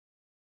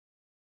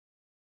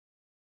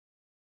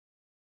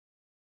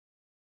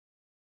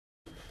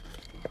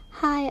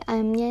Hi,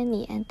 I'm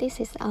Yanni, and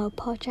this is our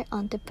project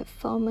on the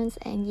performance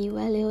and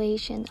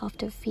evaluation of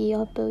the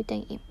field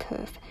building in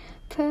Perth.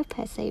 Perth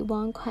has a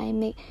warm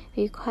climate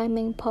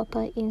requiring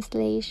proper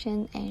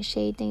insulation and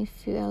shading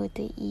throughout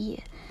the year.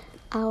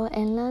 Our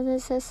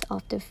analysis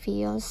of the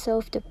field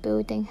shows the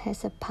building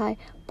has applied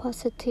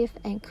positive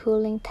and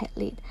cooling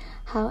technique.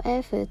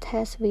 However,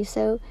 test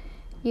results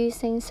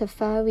using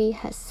Safari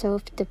has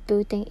shown the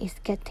building is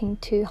getting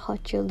too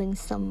hot during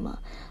summer.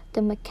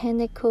 The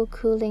mechanical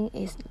cooling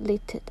is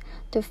limited.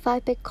 The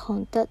fiber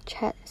conduct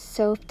check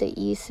solved the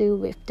issue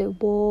with the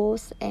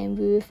walls and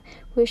roof,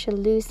 which are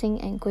losing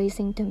and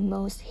grazing the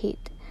most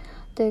heat.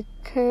 The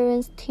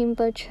current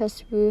timber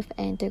truss roof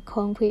and the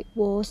concrete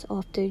walls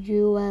of the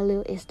U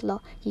value is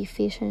not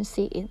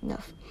efficiency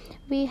enough.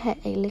 We had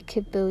a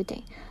leaky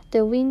building.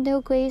 The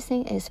window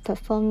glazing is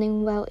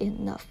performing well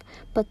enough,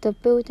 but the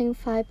building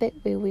fiber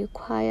will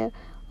require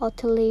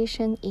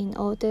alteration in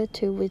order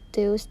to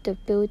reduce the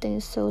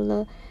building's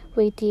solar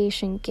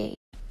radiation gauge.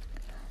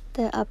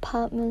 The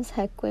apartments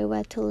have great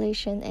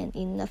ventilation and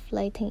enough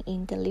lighting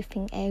in the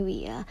living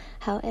area.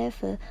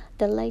 However,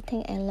 the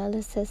lighting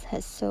analysis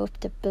has shown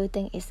the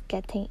building is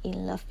getting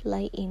enough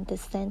light in the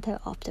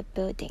center of the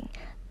building,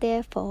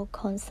 therefore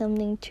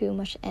consuming too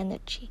much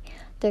energy.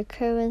 The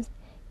current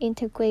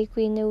integrated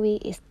greenery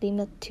is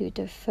limited to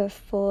the third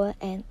floor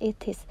and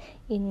it is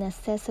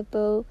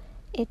inaccessible.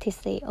 It is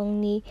the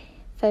only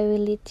very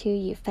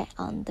little effect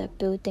on the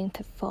building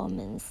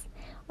performance.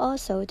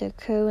 Also, the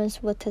current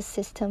water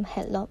system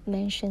had not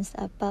mentioned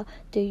about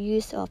the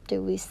use of the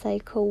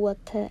recycled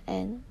water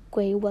and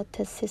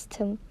grey-water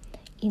system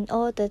in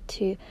order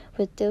to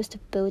reduce the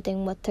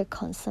building water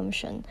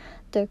consumption.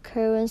 The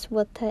current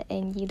water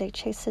and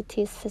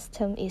electricity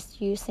system is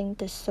using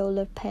the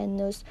solar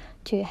panels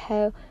to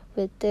help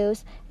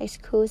reduce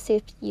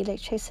exclusive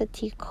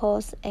electricity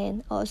costs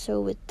and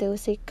also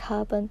reduce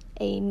carbon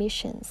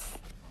emissions.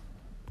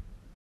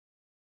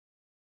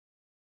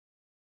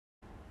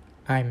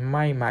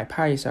 My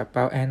part is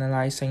about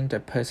analyzing the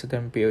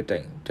President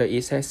building. The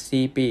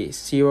EZCB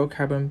Zero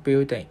Carbon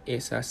building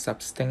is a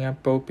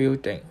sustainable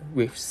building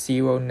with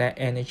zero net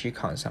energy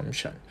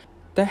consumption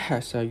that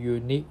has a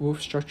unique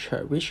roof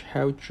structure which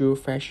helps draw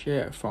fresh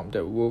air from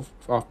the roof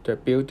of the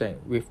building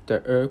with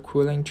the air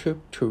cooling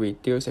tube to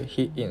reduce the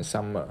heat in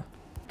summer.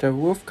 The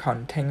roof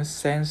contains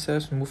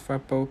sensors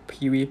movable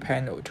PV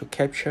panel to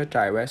capture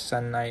direct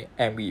sunlight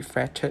and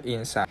reflect it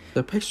inside.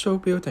 The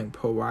Pixel building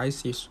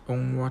provides its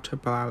own water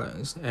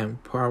balance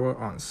and power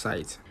on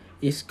site.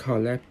 It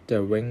collects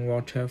the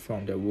rainwater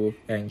from the roof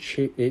and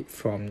treats it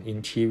from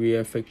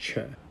interior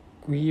fixture.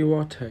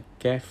 Grey-water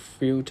gets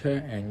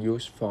filtered and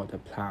used for the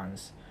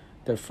plants.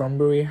 The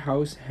Flumbury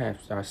house has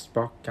a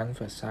spot gun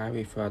facade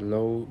with a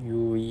low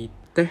UV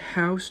that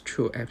helps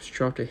to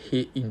absorb the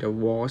heat in the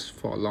walls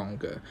for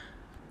longer.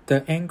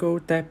 The angle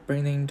that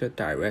brings the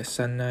direct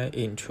sunlight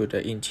into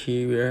the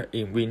interior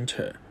in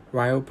winter,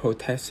 while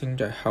protecting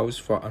the house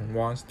for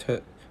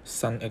unwanted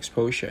sun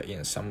exposure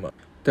in summer.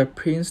 The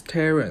Prince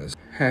Terrace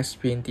has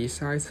been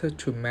designed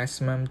to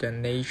maximum the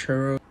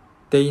natural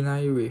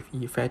daylight with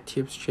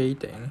effective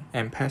shading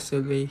and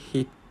passively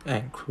heat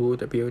and cool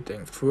the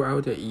building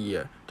throughout the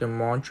year. The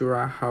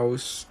modular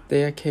house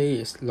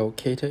staircase is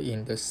located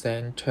in the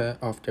center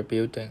of the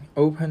building,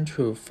 open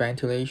to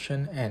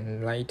ventilation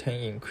and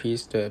lighting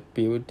increase the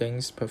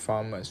building's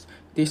performance.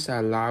 This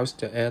allows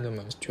the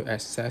elements to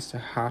access the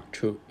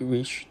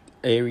hard-to-reach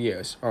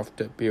areas of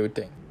the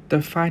building.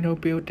 The final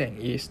building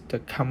is the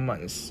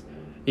Commons.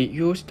 It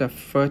used the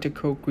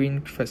vertical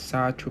green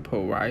facade to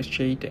provide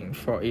shading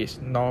for its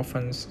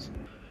northern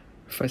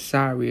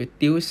facade,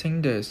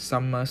 reducing the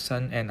summer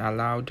sun and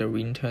allow the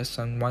winter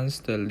sun once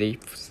the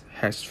leaves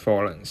has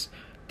fallen.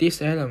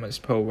 These elements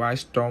provide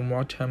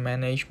stormwater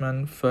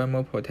management,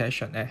 thermal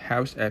protection, and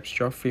helps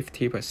absorb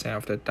 50%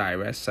 of the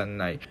direct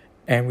sunlight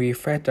and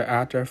reflect the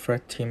other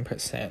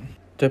 13%.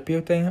 The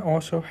building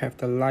also have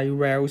the light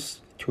rails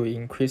to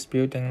increase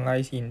building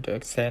light in the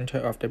center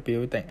of the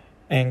building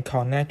and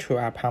connect to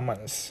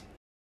apartments.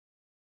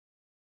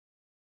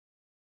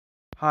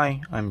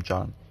 Hi, I'm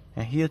John,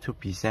 and here to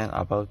present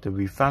about the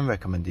refined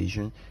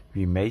recommendation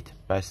we made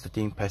by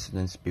studying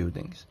President's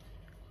buildings.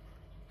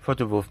 For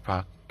the roof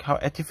part, Carl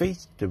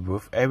activates the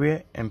roof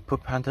area and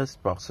put planters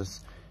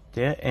boxes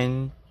there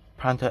and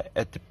planter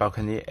at the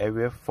balcony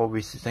area for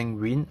resisting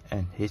wind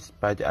and heat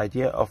by the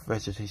idea of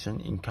vegetation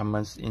in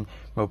commons in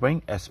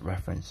Melbourne as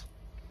reference.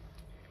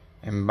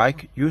 And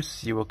Mike used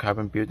Zero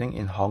Carbon building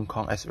in Hong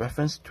Kong as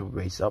reference to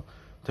raise up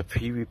the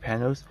PV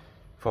panels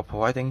for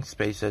providing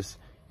spaces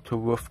to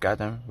roof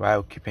garden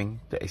while keeping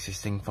the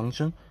existing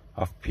function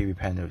of PV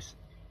panels.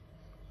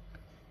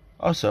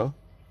 Also,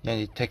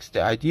 Yanni takes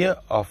the idea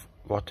of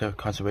water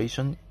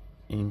conservation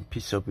in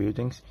Pixel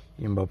buildings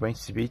in Melbourne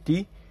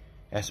CBD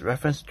as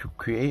reference to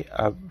create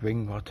a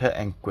rainwater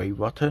and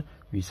grey-water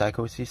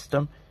recycle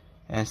system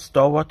and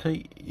store water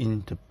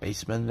in the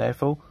basement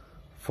level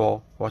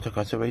for water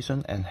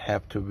conservation and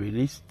help to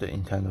release the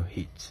internal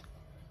heat.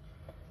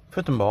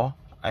 Furthermore,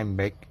 I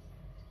make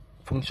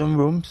function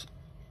rooms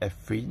at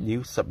 3 new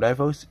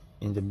sublevels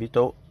in the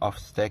middle of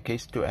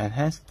staircase to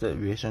enhance the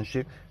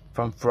relationship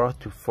from floor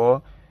to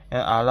floor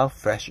and allow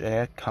fresh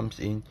air comes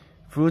in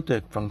through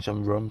the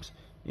function rooms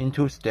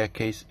into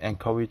staircase and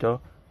corridor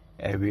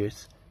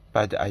areas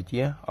by the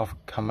idea of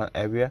common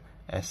area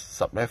as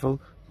sublevel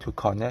to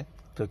connect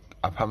the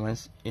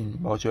apartments in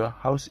modular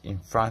house in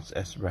France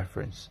as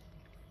reference.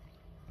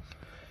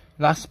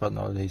 Last but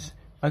not least,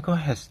 Michael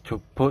has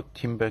to put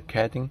timber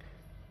cladding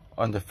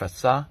on the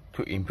facade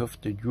to improve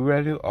the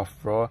U-value of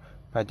floor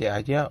by the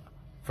idea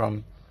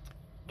from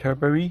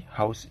Tilbury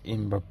House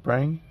in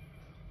Burbank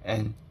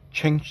and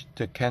change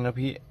the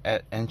canopy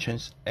at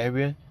entrance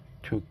area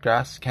to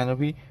glass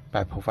canopy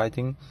by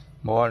providing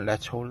more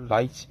lateral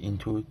lights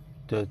into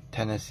the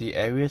tenancy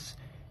areas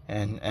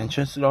and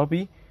entrance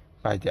lobby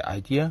by the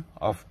idea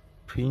of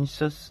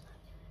Princess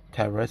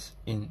Terrace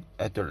in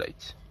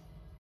Adelaide.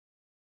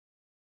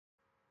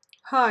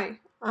 Hi,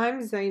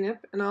 I'm Zainab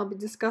and I'll be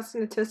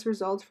discussing the test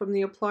results from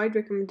the applied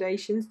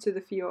recommendations to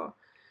the FIOR.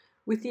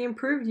 With the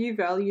improved U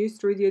values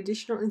through the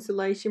additional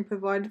insulation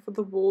provided for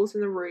the walls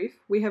and the roof,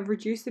 we have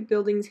reduced the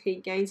building's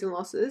heat gains and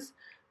losses,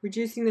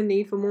 reducing the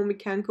need for more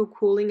mechanical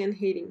cooling and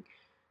heating.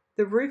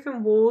 The roof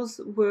and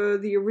walls were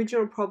the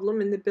original problem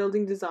in the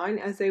building design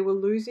as they were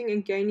losing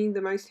and gaining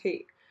the most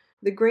heat.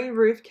 The green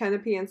roof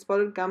canopy and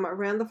spotted gum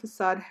around the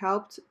facade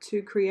helped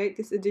to create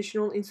this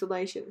additional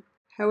insulation.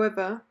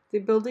 However, the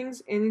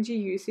building's energy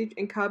usage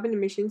and carbon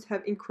emissions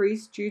have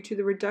increased due to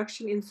the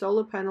reduction in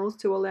solar panels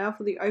to allow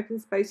for the open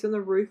space on the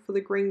roof for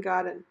the green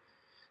garden.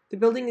 The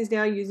building is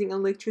now using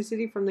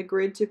electricity from the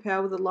grid to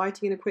power the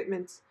lighting and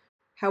equipment.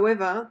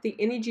 However, the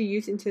energy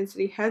use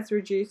intensity has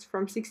reduced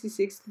from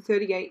 66 to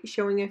 38,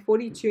 showing a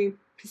 42%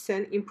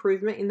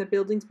 improvement in the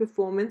building's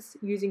performance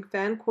using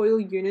fan coil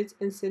units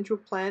and central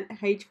plant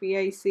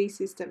HVAC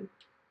system.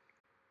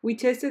 We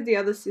tested the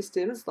other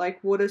systems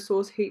like water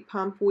source heat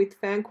pump with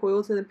fan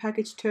coils and the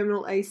packaged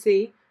terminal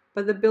AC,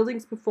 but the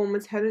building's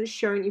performance hadn't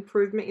shown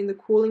improvement in the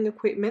cooling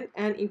equipment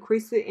and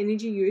increased the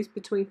energy use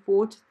between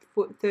 4 to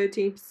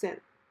 13%.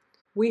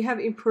 We have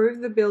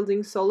improved the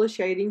building's solar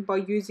shading by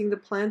using the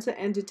planter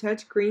and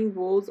detached green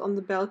walls on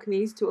the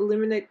balconies to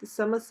eliminate the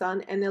summer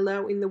sun and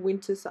allow in the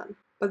winter sun.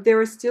 But there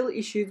are still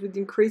issues with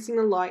increasing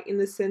the light in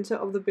the center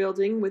of the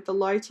building with the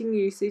lighting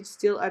usage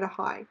still at a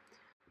high.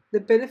 The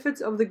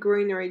benefits of the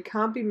greenery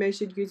can't be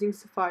measured using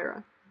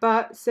Sapphire,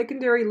 but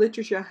secondary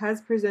literature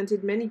has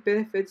presented many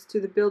benefits to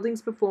the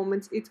building's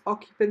performance, its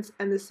occupants,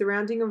 and the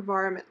surrounding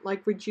environment,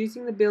 like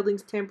reducing the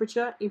building's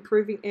temperature,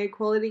 improving air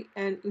quality,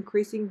 and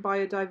increasing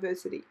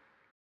biodiversity.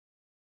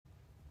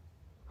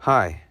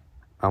 Hi,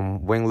 I'm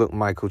Wengluk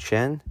Michael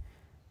Chen.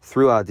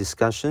 Through our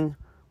discussion,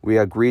 we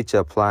agreed to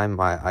apply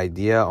my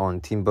idea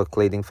on timber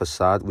cladding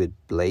facade with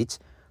blades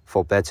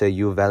for better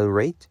U-value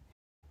rate.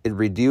 It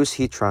reduced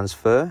heat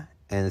transfer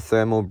and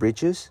thermal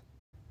bridges.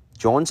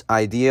 John's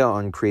idea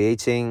on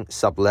creating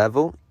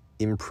sub-level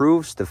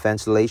improves the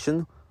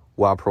ventilation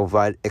while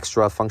provide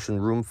extra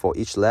function room for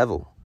each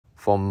level.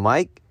 For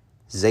Mike,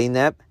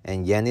 Zainab,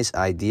 and Yannis'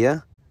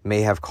 idea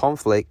may have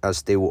conflict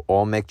as they will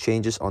all make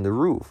changes on the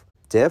roof.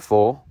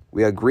 Therefore,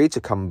 we agreed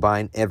to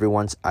combine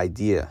everyone's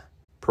idea.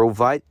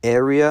 Provide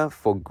area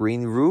for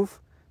green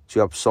roof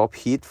to absorb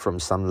heat from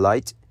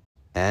sunlight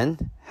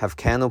and have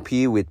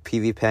canopy with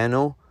PV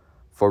panel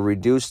for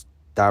reduced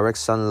direct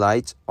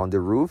sunlight on the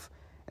roof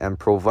and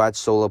provide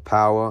solar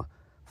power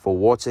for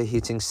water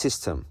heating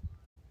system.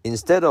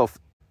 Instead of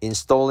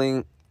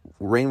installing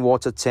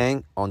rainwater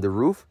tank on the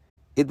roof,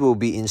 it will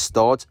be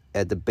installed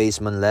at the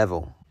basement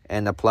level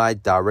and apply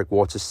direct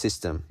water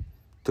system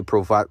to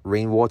provide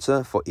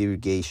rainwater for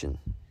irrigation.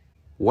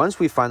 Once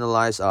we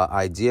finalize our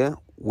idea,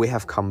 we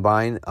have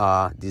combined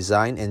our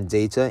design and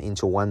data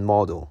into one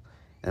model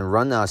and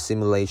run our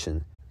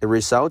simulation. It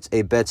results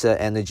a better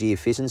energy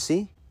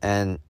efficiency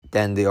and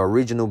than the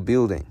original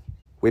building.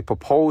 We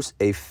propose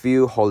a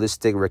few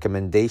holistic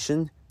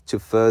recommendations to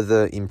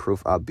further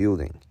improve our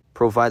building.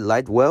 Provide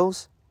light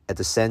wells at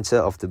the center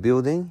of the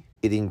building.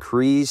 It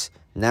increase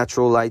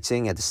natural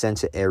lighting at the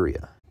center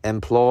area.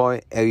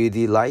 Employ LED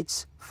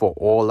lights for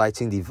all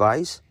lighting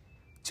devices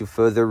to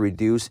further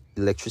reduce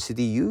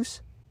electricity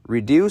use.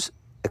 Reduce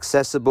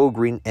accessible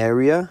green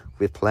area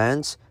with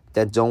plants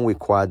that don't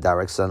require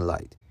direct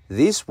sunlight.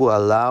 This will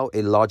allow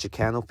a larger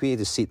canopy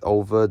to sit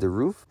over the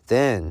roof.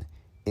 Then,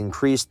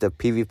 increase the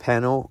PV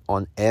panel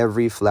on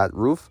every flat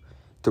roof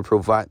to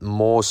provide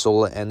more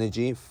solar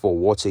energy for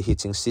water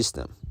heating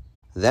system.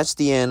 That's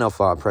the end of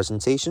our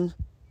presentation.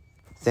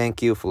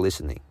 Thank you for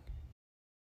listening.